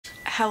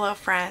Hello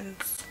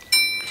friends.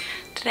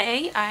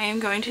 Today I am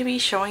going to be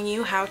showing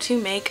you how to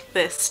make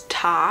this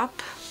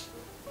top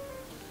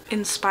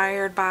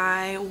inspired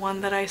by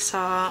one that I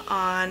saw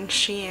on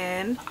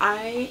Shein.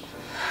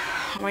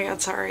 Oh my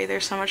god, sorry,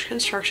 there's so much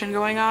construction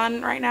going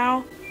on right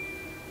now.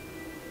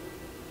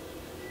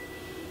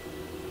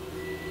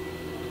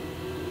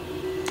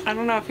 I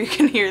don't know if you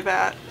can hear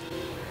that.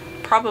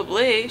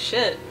 Probably,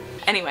 shit.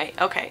 Anyway,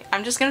 okay,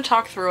 I'm just gonna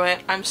talk through it.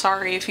 I'm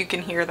sorry if you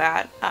can hear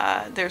that.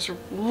 There's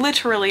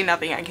literally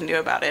nothing I can do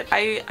about it.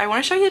 I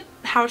want to show you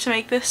how to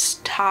make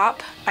this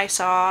top I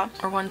saw,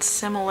 or one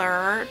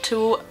similar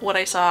to what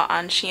I saw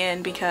on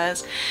Shein,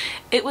 because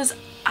it was,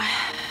 I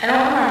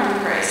don't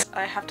remember this.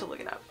 I have to look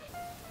it up.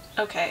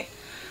 Okay,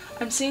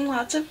 I'm seeing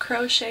lots of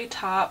crochet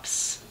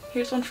tops.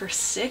 Here's one for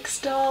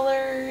 $6,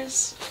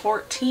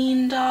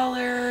 $14,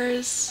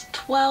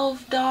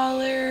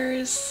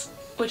 $12.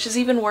 Which is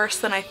even worse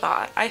than I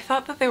thought. I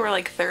thought that they were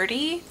like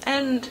 30,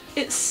 and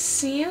it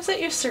seems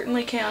that you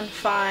certainly can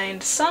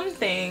find some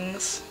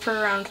things for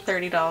around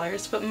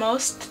 $30, but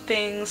most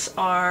things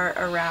are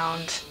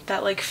around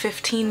that like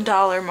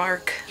 $15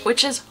 mark,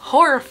 which is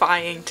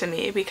horrifying to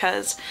me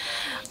because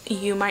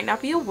you might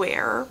not be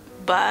aware,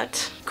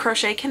 but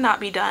crochet cannot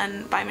be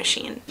done by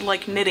machine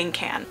like knitting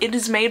can. It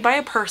is made by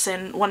a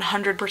person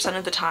 100%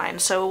 of the time.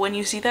 So when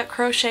you see that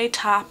crochet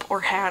top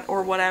or hat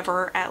or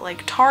whatever at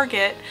like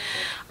Target,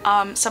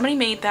 somebody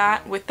made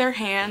that with their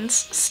hands,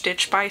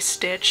 stitch by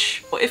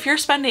stitch. If you're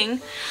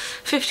spending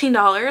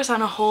 $15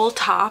 on a whole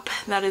top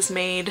that is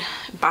made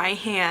by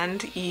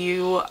hand,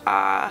 you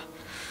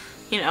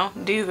know,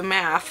 do the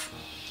math.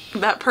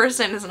 That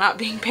person is not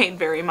being paid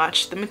very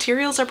much. The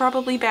materials are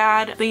probably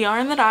bad. The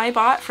yarn that I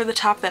bought for the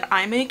top that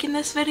I make in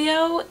this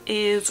video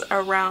is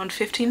around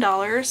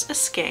 $15 a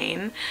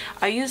skein.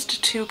 I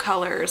used 2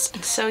 colors.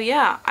 So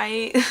yeah,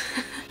 I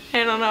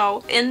don't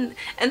know. And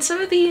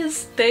some of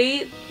these,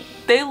 they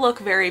look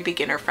very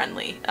beginner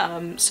friendly.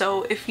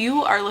 So if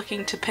you are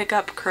looking to pick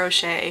up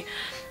crochet,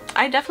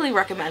 I definitely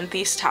recommend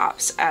these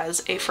tops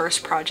as a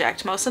first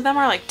project. Most of them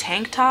are like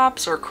tank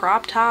tops or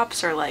crop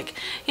tops or like,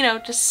 you know,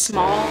 just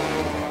small.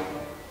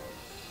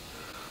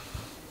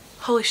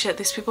 Holy shit,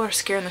 these people are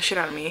scaring the shit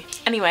out of me.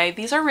 Anyway,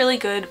 these are really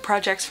good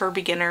projects for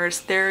beginners.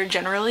 They're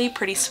generally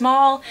pretty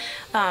small.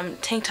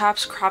 Tank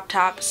tops, crop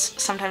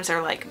tops, sometimes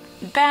they're like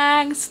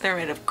bags, they're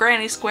made of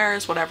granny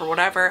squares,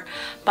 whatever.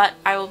 But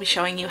I will be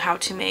showing you how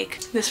to make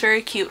this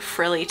very cute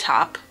frilly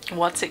top.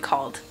 What's it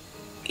called?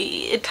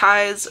 It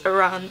ties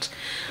around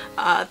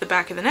the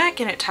back of the neck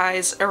and it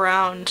ties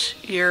around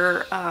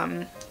your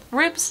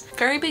ribs.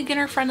 Very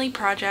beginner friendly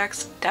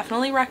projects.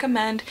 Definitely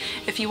recommend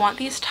if you want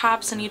these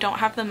tops and you don't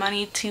have the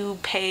money to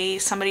pay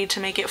somebody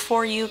to make it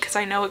for you, because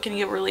I know it can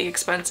get really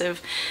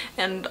expensive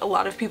and a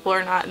lot of people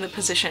are not in the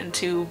position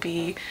to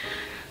be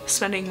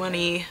spending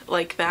money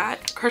like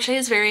that. Crochet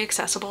is very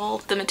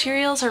accessible. The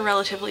materials are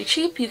relatively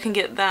cheap. You can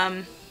get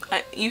them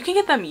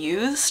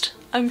used,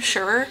 I'm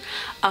sure.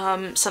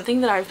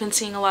 Something that I've been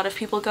seeing a lot of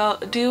people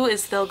do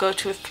is they'll go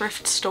to a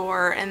thrift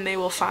store and they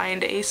will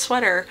find a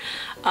sweater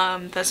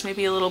that's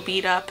maybe a little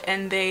beat up,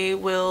 and they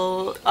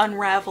will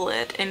unravel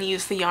it and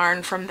use the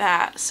yarn from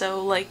that.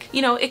 So like,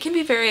 you know, it can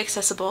be very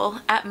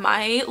accessible. At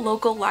my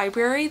local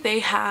library, they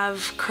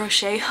have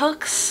crochet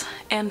hooks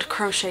and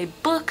crochet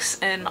books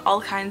and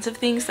all kinds of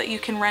things that you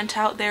can rent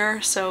out there.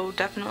 So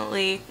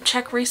definitely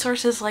check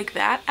resources like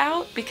that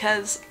out,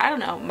 because I don't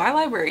know, my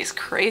library is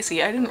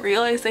crazy. I didn't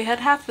realize they had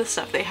half the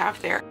stuff they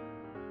have there.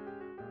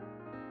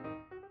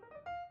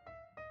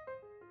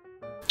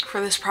 For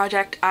this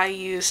project, I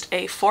used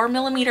a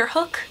 4mm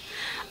hook.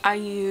 I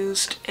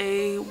used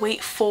a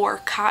weight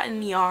 4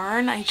 cotton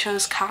yarn. I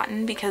chose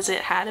cotton because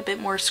it had a bit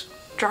more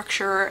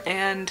structure,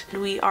 and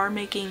we are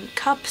making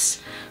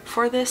cups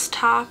for this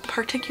top.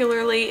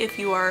 Particularly if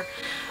you are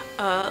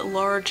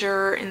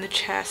larger in the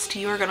chest,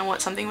 you are going to want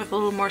something with a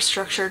little more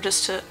structure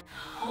just to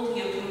hold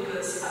your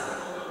bukas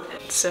up a little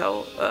bit.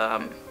 So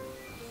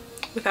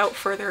without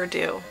further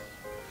ado,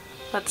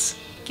 let's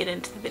get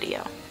into the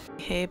video.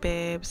 Hey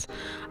babes,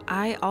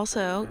 I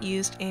also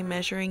used a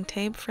measuring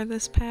tape for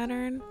this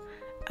pattern.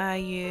 I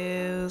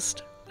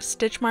used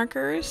stitch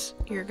markers.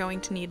 You're going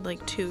to need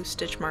like 2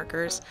 stitch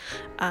markers.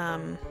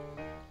 I'm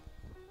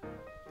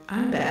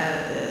bad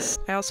at this.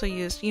 I also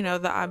used, you know,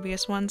 the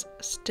obvious ones,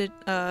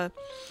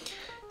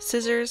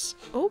 scissors.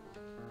 Oh,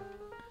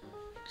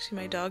 see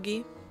my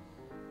doggy?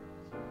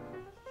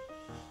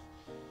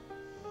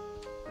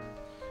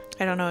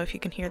 I don't know if you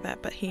can hear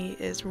that, but he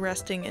is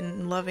resting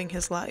and loving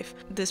his life.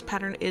 This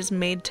pattern is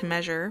made to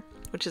measure,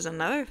 which is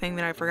another thing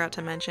that I forgot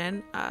to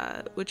mention,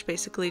 which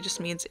basically just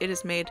means it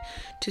is made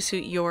to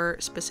suit your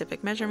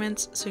specific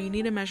measurements. So you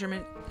need a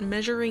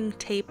measuring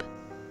tape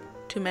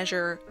to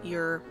measure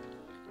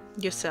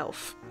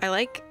yourself. I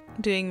like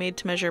doing made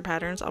to measure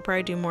patterns. I'll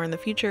probably do more in the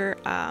future.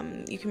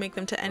 You can make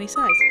them to any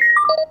size.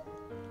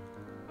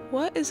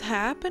 What is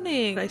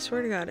happening? I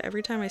swear to God,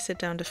 every time I sit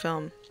down to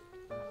film,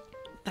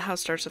 the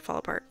house starts to fall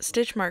apart.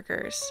 Stitch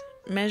markers,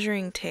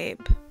 measuring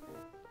tape,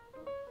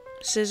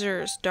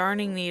 scissors,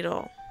 darning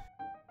needle.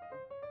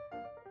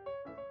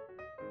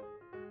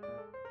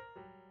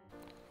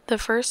 The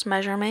first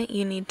measurement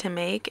you need to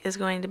make is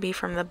going to be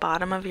from the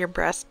bottom of your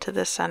breast to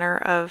the center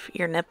of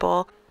your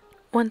nipple.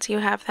 Once you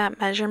have that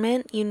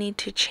measurement, you need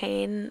to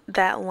chain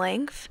that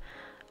length.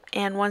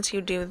 And once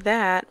you do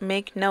that,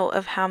 make note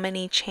of how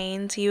many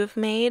chains you've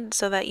made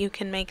so that you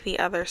can make the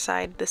other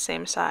side the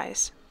same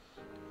size.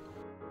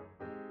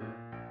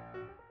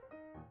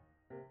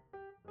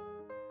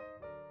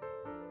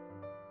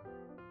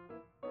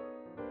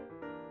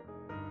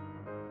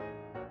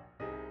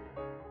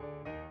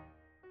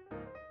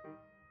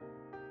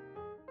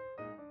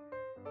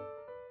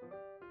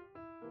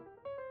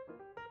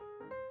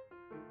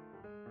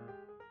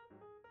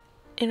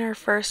 In our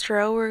first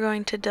row, we're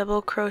going to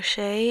double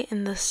crochet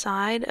in the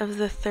side of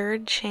the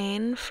third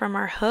chain from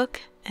our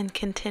hook and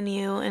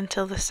continue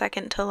until the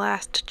second to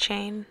last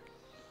chain.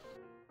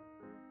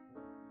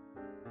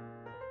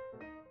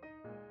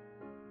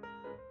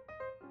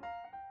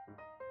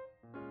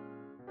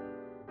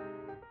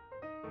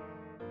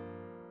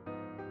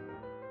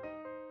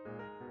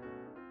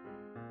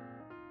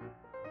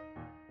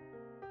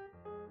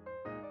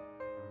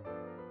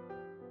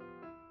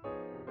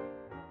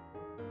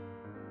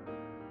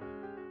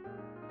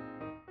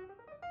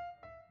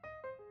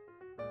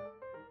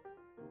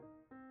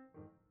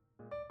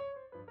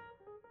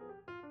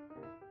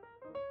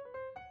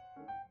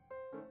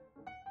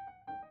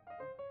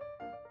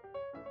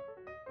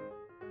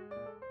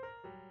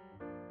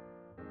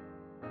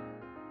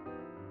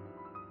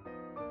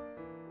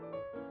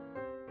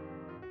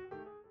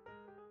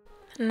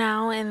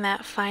 Now in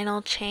that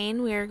final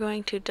chain, we are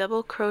going to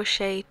double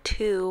crochet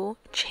 2,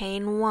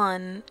 chain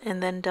 1,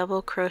 and then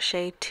double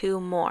crochet 2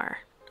 more,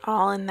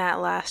 all in that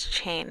last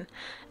chain.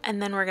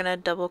 And then we're going to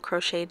double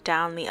crochet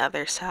down the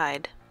other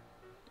side.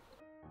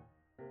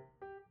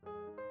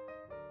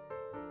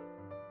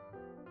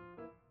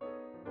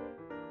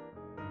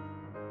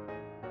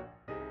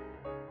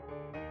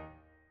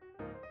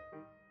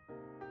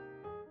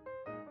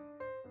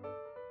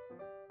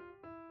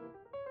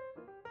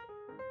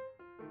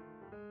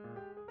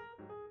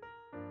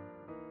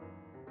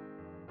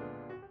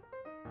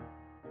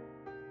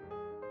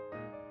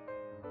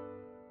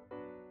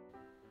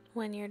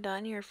 When you're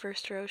done, your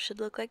first row should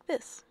look like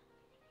this.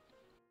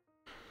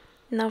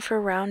 Now for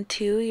round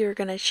 2, you're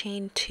going to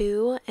chain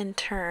 2 and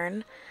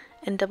turn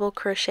and double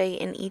crochet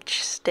in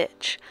each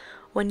stitch.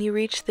 When you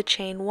reach the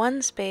chain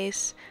 1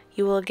 space,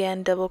 you will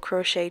again double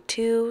crochet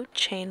 2,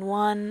 chain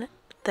 1,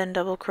 then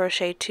double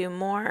crochet 2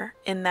 more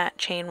in that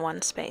chain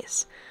 1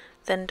 space.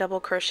 Then double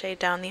crochet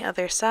down the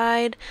other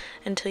side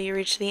until you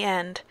reach the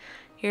end.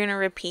 You're going to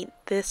repeat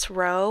this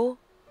row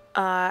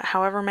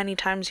however many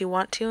times you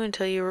want to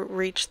until you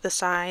reach the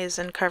size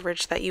and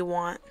coverage that you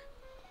want.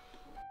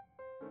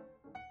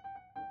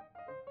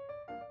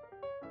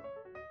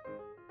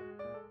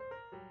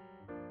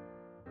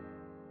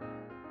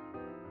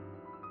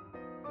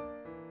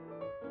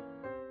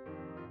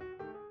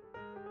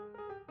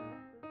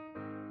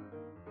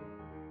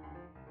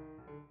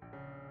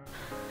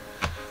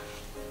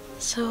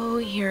 So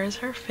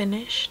here's our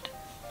finished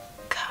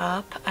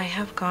cup. I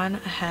have gone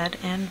ahead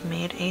and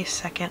made a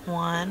second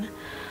one.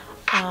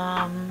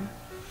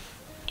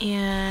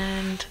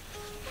 And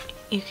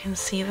you can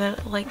see that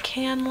it like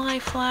can lie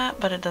flat,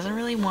 but it doesn't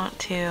really want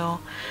to,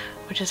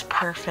 which is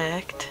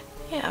perfect.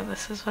 Yeah,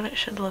 this is what it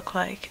should look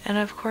like. And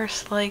of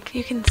course, like,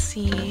 you can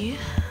see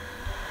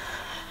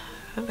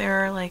that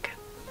there are like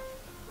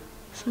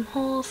some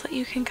holes that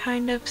you can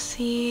kind of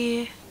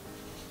see.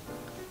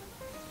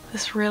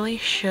 This really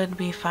should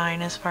be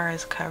fine as far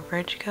as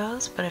coverage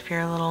goes, but if you're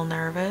a little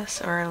nervous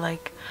or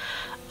like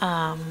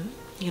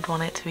you'd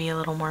want it to be a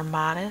little more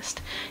modest,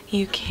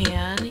 you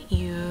can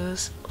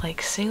use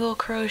like single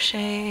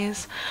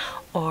crochets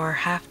or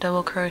half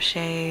double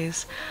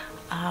crochets.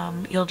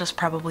 You'll just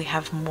probably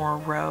have more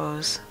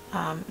rows,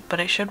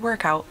 but it should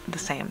work out the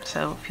same,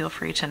 so feel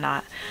free to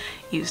not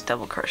use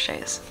double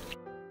crochets.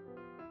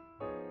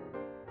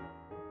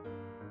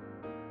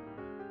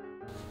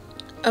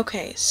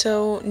 Okay,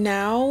 so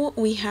now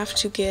we have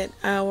to get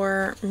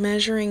our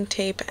measuring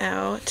tape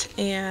out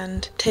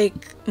and take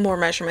more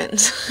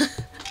measurements.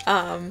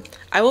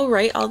 I will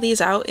write all these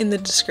out in the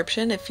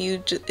description if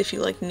you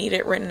like need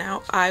it written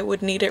out. I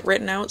would need it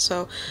written out,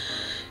 so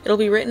it'll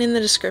be written in the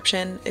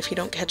description if you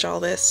don't catch all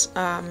this.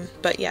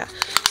 But yeah,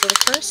 so the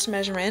first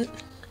measurement,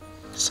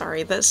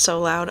 sorry, that's so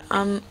loud.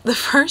 The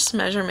first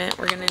measurement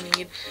we're gonna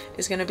need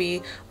is gonna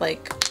be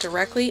like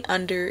directly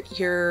under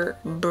your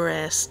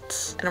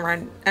breasts and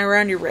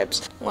around your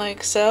ribs,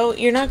 like so.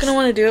 You're not gonna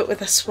want to do it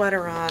with a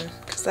sweater on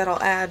because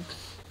that'll add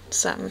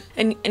some,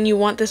 and you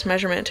want this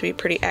measurement to be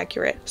pretty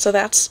accurate. So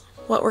that's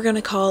what we're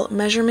gonna call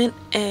measurement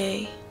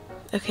A.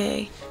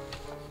 Okay,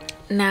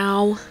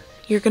 now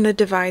you're gonna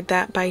divide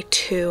that by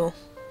 2.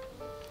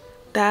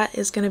 That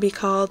is gonna be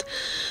called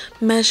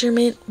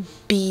measurement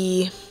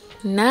B.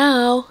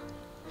 Now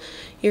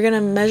you're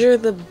gonna measure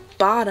the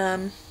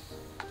bottom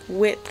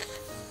width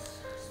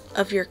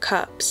of your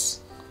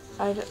cups.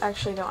 I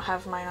actually don't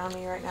have mine on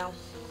me right now.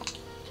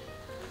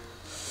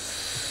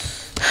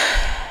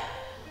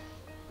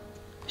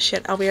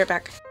 Shit, I'll be right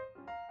back.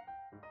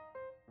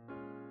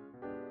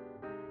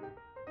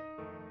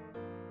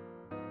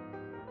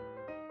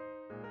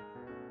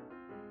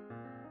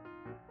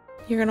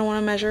 you're going to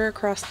want to measure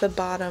across the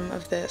bottom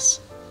of this.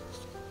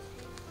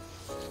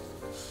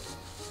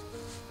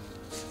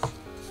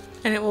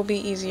 And it will be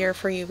easier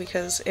for you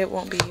because it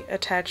won't be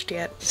attached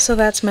yet. So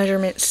that's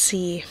measurement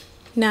C.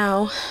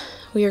 Now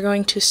we are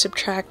going to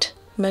subtract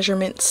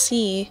measurement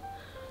C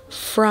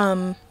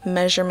from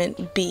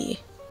measurement B.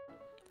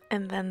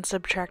 And then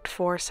subtract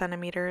 4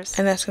 centimeters.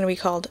 And that's going to be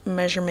called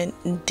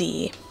measurement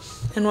D.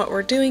 And what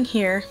we're doing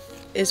here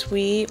is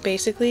we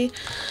basically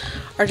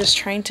are just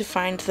trying to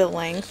find the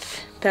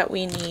length that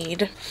we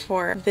need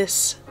for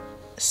this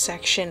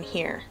section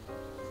here,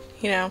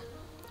 you know,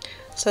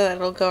 so that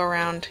it'll go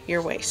around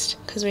your waist.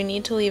 Because we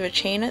need to leave a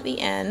chain at the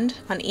end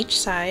on each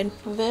side.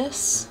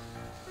 This,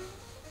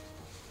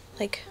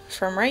 like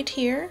from right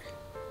here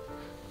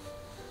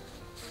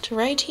to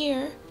right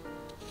here,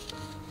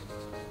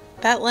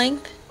 that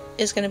length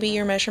is going to be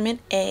your measurement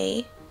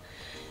A,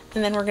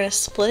 and then we're going to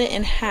split it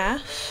in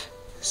half.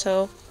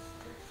 So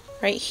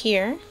right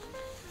here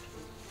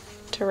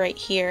to right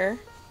here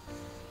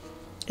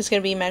is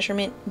going to be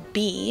measurement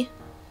B,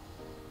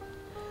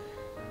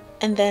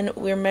 and then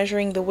we're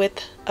measuring the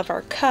width of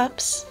our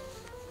cups,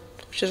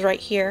 which is right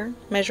here,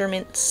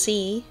 measurement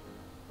C.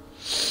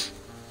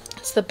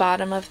 It's the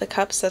bottom of the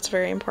cups, that's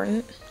very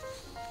important.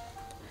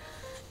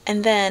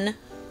 And then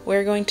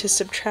we're going to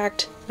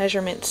subtract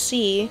measurement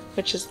C,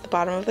 which is the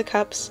bottom of the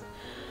cups,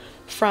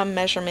 from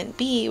measurement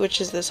B, which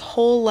is this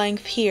whole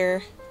length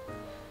here,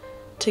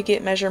 to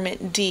get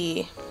measurement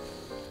D,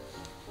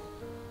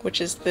 which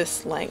is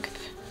this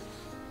length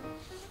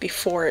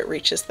before it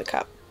reaches the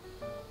cup.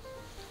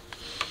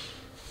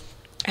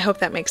 I hope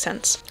that makes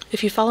sense.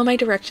 If you follow my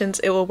directions,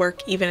 it will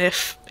work even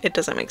if it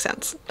doesn't make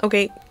sense.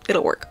 Okay,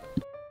 it'll work.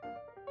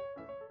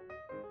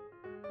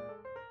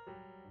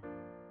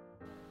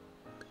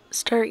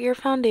 Start your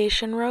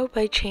foundation row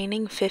by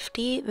chaining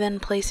 50, then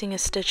placing a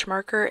stitch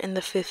marker in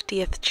the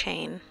 50th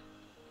chain.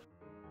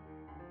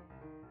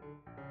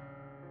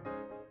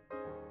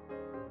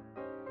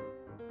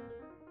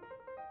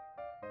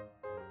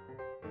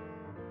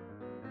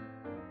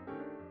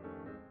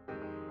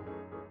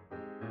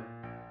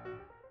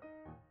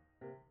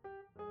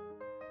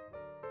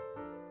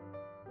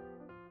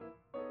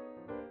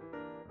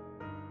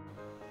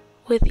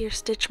 With your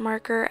stitch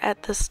marker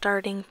at the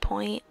starting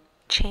point,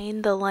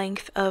 chain the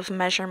length of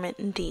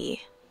measurement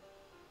D.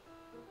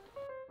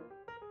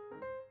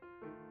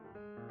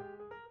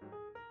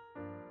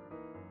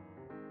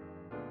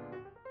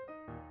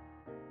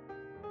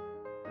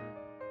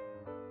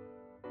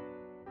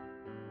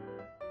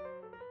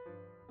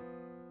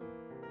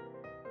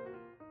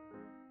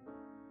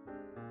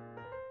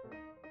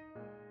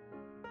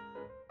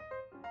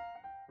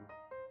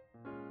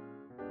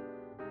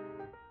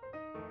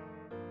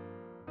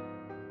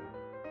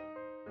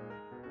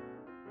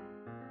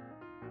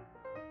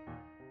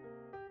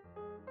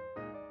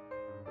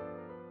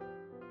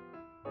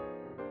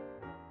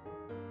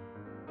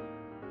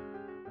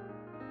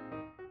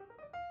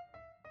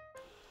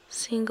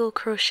 Single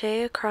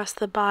crochet across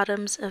the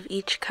bottoms of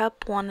each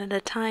cup one at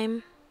a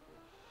time.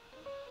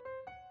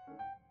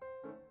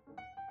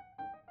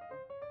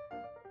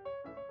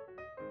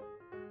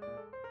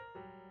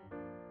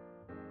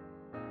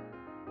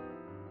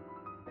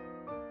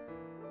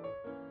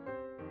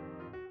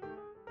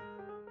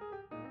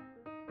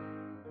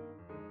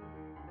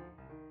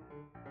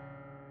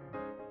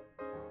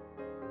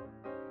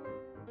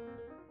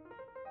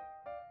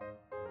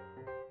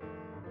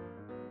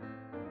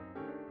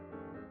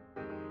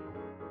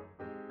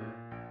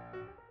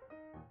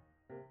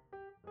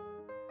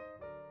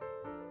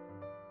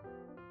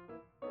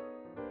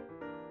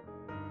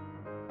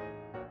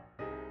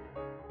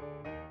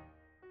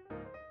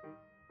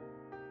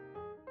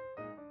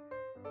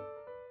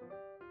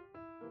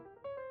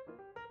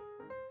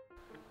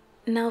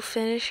 Now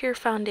finish your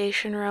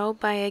foundation row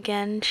by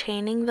again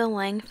chaining the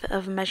length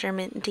of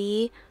measurement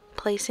D,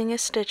 placing a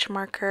stitch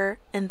marker,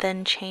 and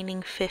then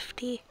chaining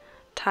 50.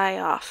 Tie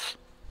off.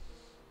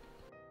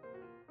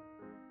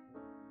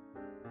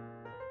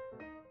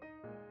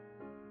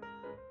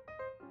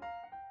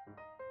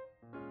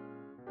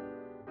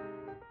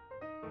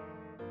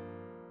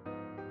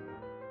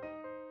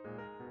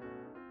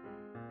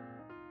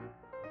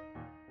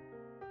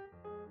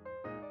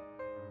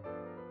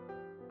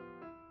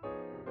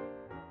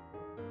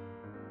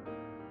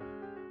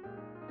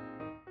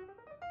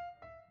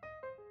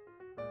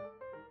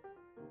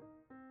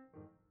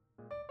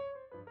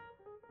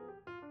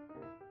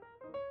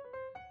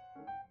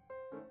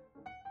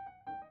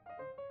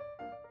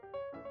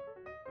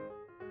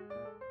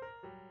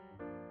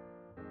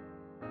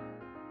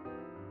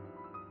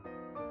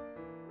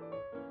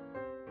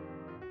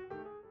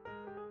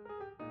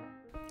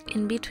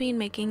 In between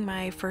making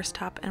my first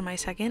top and my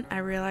second, I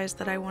realized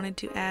that I wanted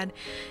to add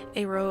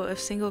a row of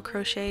single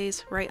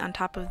crochets right on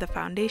top of the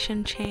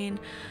foundation chain,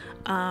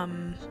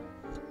 and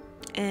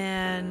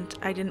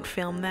I didn't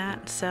film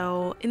that.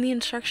 So in the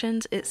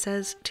instructions it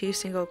says 2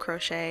 single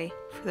crochet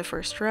for the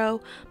first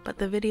row, but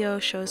the video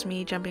shows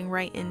me jumping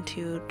right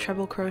into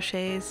treble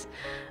crochets.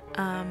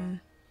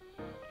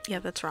 Yeah,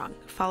 that's wrong.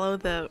 Follow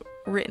the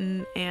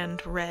written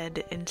and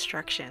read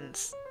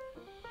instructions.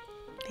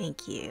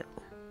 Thank you.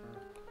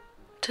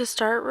 To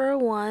start row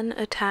 1,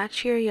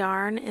 attach your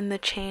yarn in the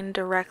chain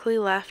directly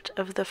left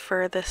of the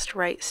furthest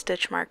right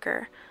stitch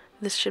marker.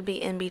 This should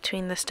be in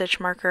between the stitch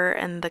marker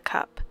and the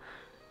cup.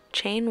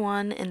 Chain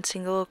 1 and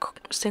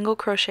single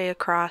crochet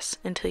across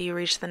until you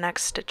reach the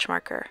next stitch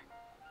marker.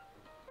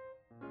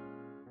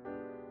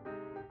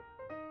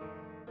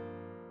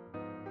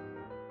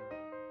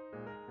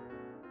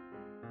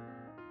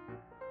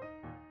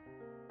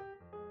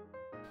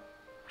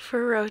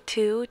 For row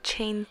 2,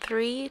 chain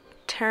 3,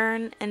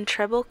 turn, and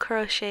treble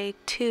crochet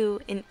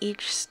 2 in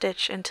each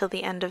stitch until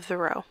the end of the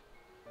row.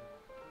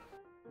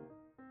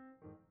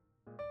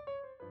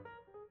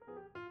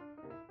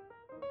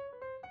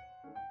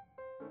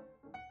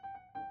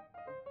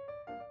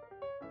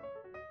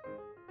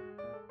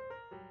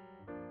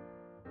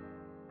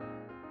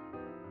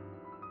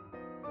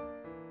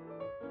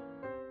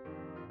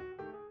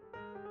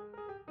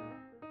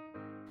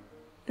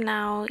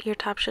 Now your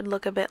top should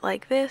look a bit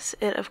like this.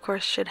 It of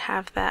course should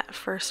have that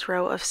first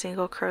row of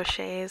single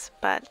crochets,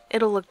 but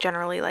it'll look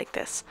generally like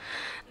this.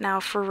 Now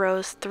for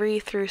rows 3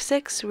 through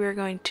 6, we're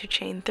going to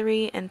chain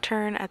 3 and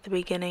turn at the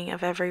beginning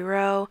of every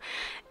row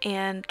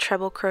and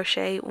treble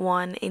crochet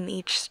 1 in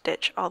each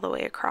stitch all the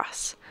way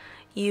across.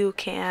 You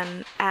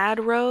can add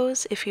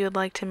rows if you would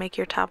like to make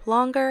your top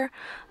longer,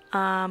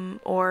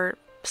 or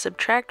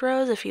subtract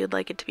rows if you would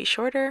like it to be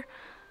shorter.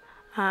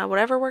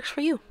 Whatever works for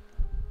you.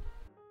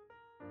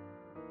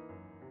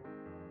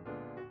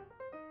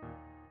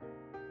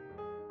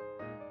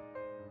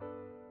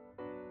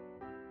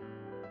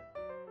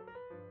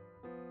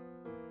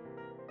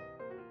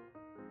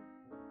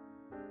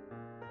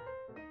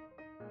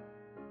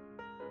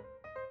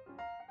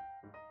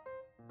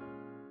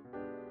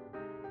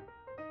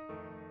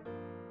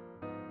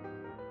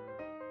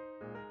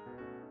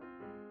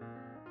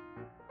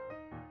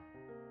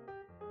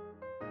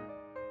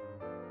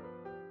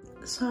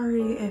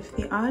 Sorry if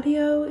the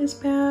audio is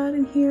bad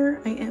in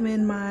here. I am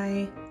in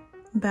my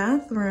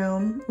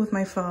bathroom with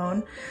my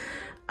phone.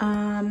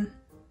 Yeah,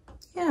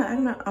 I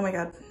don't know. Oh my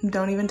god,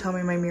 don't even tell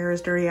me my mirror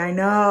is dirty. I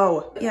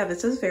know. Yeah,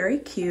 this is very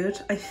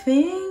cute. I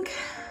think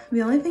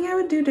the only thing I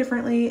would do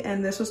differently,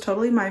 and this was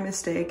totally my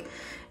mistake,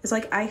 is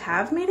like I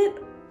have made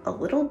it a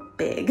little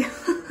big.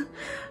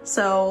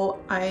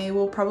 So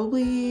I'll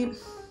probably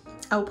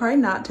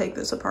not take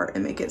this apart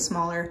and make it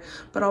smaller,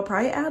 but I'll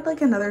probably add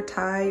like another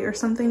tie or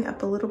something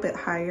up a little bit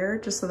higher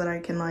just so that I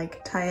can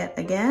like tie it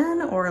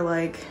again, or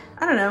like,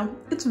 I don't know.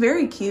 It's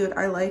very cute.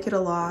 I like it a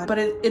lot, but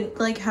it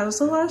like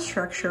has a lot of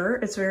structure.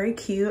 It's very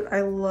cute.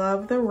 I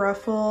love the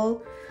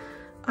ruffle.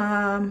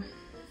 I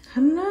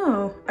don't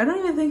know. I don't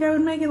even think I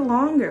would make it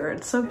longer.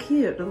 It's so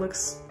cute.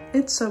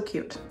 It's so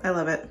cute. I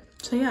love it.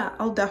 So yeah,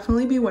 I'll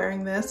definitely be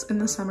wearing this in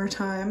the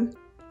summertime.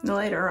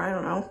 Later, I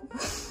don't know.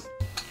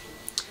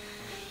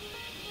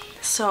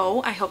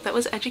 So I hope that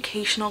was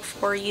educational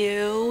for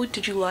you.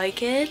 Did you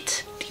like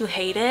it? Do you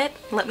hate it?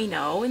 Let me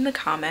know in the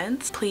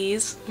comments.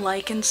 Please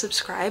like and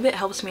subscribe. It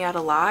helps me out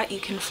a lot. You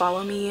can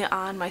follow me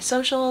on my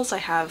socials. I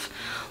have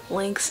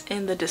links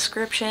in the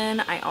description.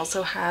 I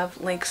also have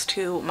links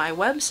to my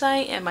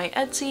website and my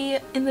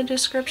Etsy in the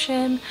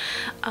description.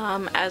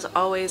 As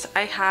always,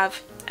 I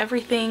have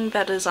everything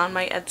that is on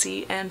my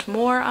Etsy and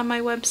more on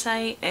my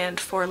website, and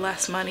for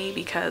less money,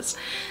 because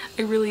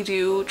I really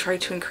do try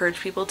to encourage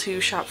people to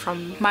shop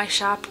from my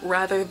shop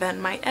rather than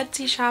my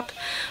Etsy shop.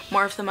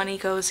 More of the money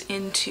goes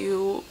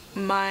into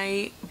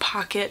my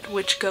pocket,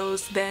 which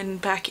goes then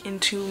back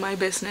into my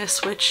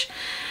business, which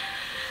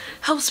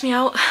helps me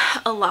out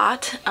a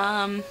lot.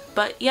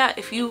 But yeah,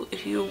 if you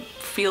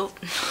feel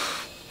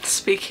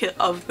speaking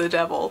of the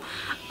devil,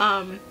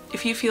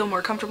 if you feel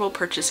more comfortable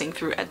purchasing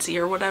through Etsy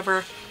or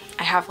whatever,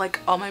 I have like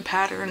all my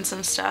patterns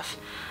and stuff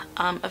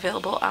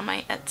available on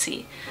my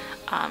Etsy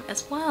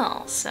as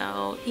well.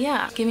 So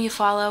yeah, give me a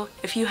follow.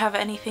 If you have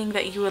anything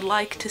that you would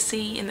like to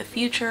see in the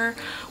future,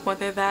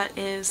 whether that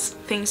is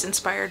things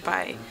inspired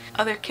by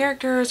other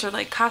characters or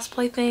like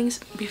cosplay things,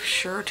 be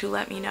sure to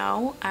let me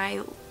know.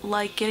 I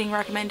like getting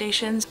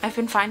recommendations. I've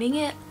been finding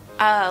it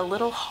a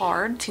little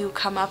hard to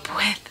come up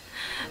with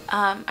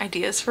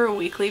ideas for a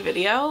weekly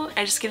video.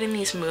 I just get in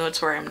these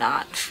moods where I'm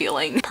not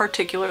feeling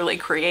particularly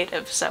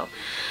creative. So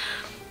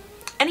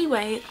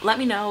anyway, let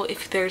me know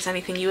if there's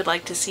anything you would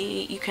like to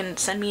see. You can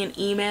send me an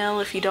email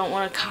if you don't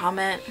want to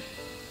comment,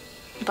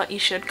 but you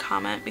should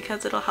comment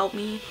because it'll help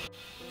me.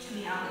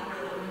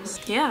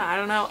 Yeah, I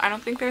don't know. I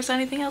don't think there's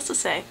anything else to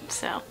say,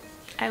 so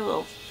I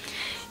will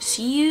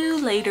see you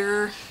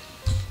later.